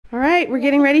All right, we're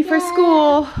getting ready for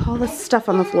school. All this stuff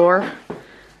on the floor.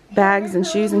 Bags and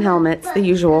shoes and helmets, the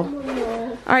usual.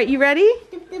 All right, you ready?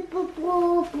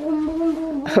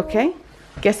 Okay,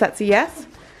 guess that's a yes.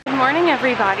 Good morning,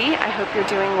 everybody. I hope you're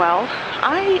doing well.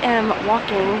 I am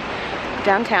walking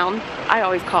downtown. I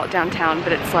always call it downtown,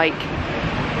 but it's like,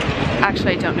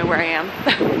 actually I don't know where I am.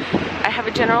 I have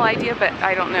a general idea, but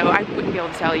I don't know. I wouldn't be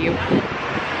able to tell you.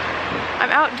 I'm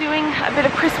out doing a bit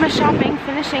of Christmas shopping,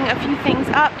 finishing a few things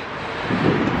up.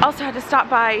 Also had to stop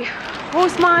by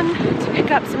Rosemont to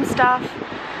pick up some stuff.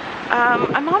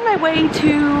 I'm on my way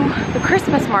to the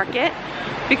Christmas market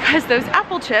because those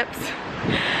apple chips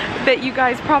that you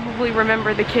guys probably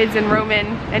remember, the kids and Roman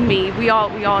and me, we all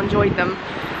enjoyed them.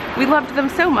 We loved them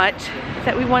so much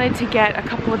that we wanted to get a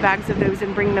couple of bags of those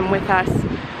and bring them with us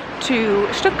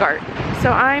to Stuttgart.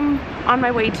 So I'm on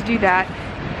my way to do that.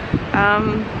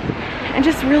 And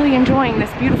just really enjoying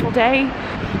this beautiful day.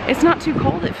 It's not too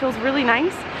cold, it feels really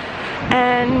nice.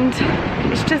 And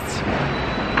it's just,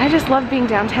 I just love being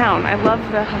downtown. I love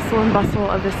the hustle and bustle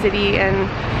of the city, and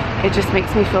it just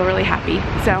makes me feel really happy.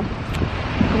 So,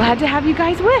 glad to have you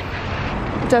guys with.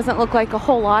 Doesn't look like a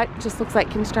whole lot, just looks like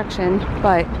construction,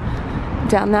 but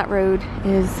down that road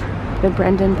is the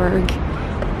Brandenburg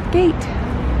Gate.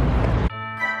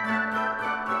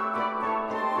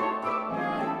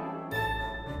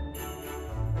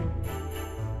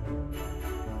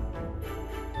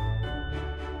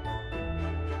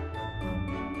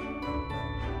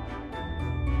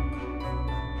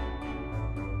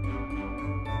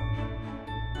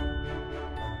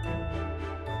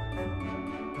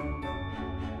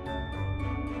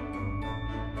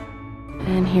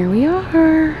 And here we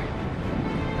are.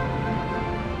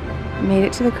 Made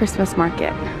it to the Christmas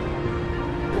market.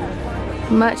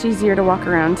 Much easier to walk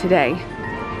around today.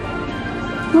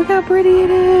 Look how pretty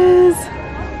it is.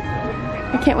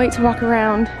 I can't wait to walk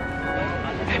around.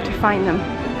 I have to find them.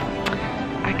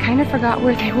 I kind of forgot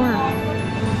where they were.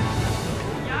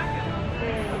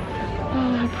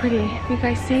 Oh, how pretty. You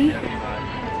guys see?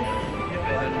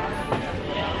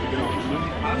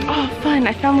 Oh, fun.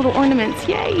 I found little ornaments.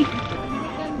 Yay!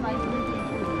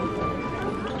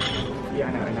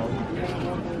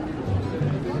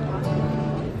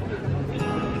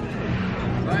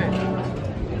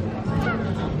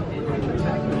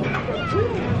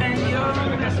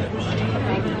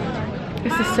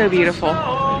 This is so beautiful.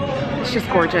 It's just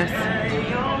gorgeous.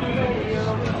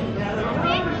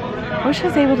 I wish I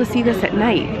was able to see this at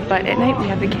night, but at night we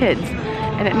have the kids,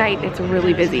 and at night it's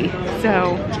really busy.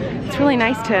 So it's really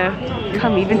nice to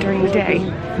come even during the day.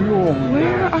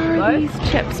 Where are these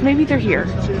chips? Maybe they're here.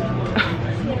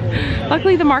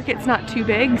 Luckily the market's not too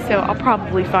big, so I'll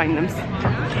probably find them.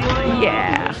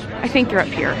 Yeah, I think they're up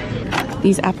here.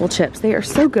 These apple chips, they are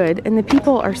so good, and the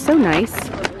people are so nice.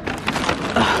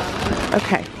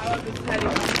 Okay.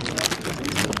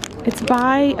 It's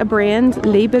by a brand,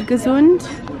 Lebe Gesund,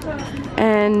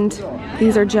 and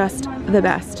these are just the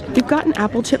best. We've gotten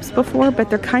apple chips before, but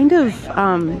they're kind of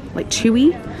like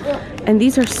chewy, and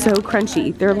these are so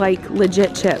crunchy. They're like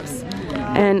legit chips.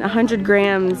 And 100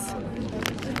 grams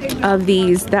of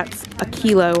these, that's a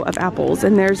kilo of apples,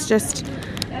 and there's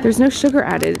no sugar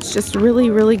added. It's just really,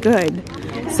 really good.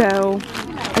 So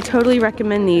I totally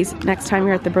recommend these next time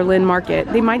you're at the Berlin market.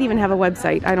 They might even have a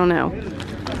website, I don't know.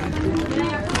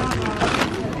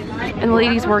 And the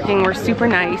ladies working were super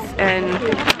nice, and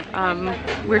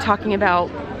we were talking about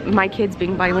my kids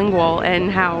being bilingual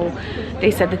and how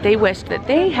they said that they wished that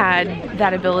they had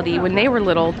that ability when they were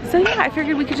little. So yeah, I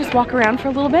figured we could just walk around for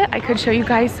a little bit. I could show you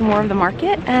guys some more of the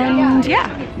market, and yeah.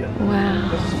 Wow.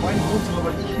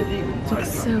 Looks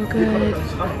so good.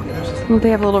 Well,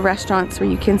 they have little restaurants where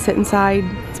you can sit inside.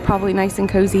 It's probably nice and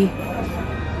cozy.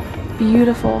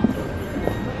 Beautiful.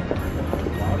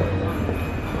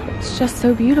 It's just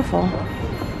so beautiful.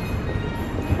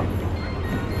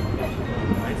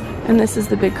 And this is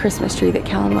the big Christmas tree that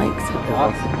Callan likes.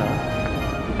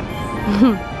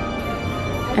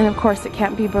 And of course it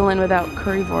can't be Berlin without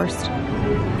currywurst.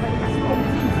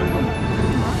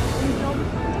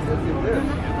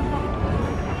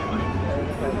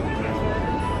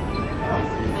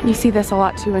 You see this a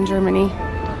lot too in Germany.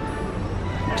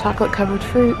 Chocolate covered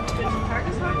fruit,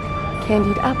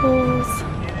 candied apples,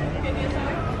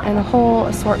 and a whole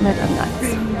assortment of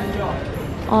nuts.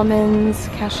 Almonds,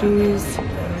 cashews,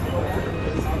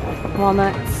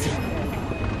 walnuts,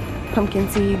 pumpkin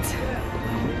seeds.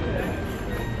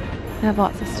 They have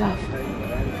lots of stuff.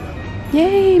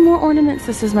 Yay, more ornaments.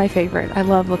 This is my favorite. I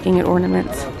love looking at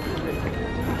ornaments.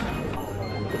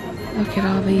 Look at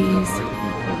all these.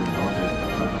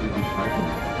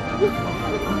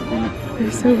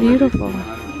 They're so beautiful.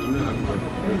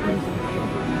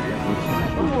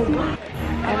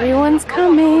 Everyone's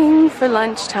coming for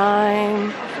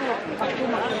lunchtime.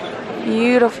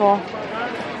 Beautiful.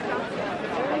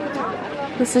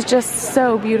 This is just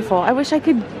so beautiful. I wish I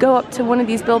could go up to one of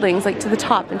these buildings, like to the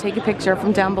top, and take a picture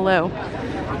from down below.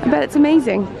 I bet it's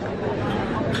amazing.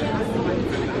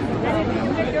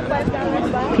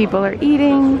 People are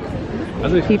eating.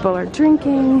 People are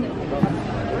drinking.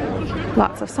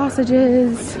 Lots of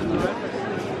sausages.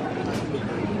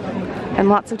 And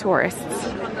lots of tourists.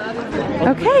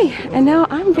 Okay, and now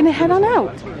I'm gonna head on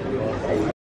out.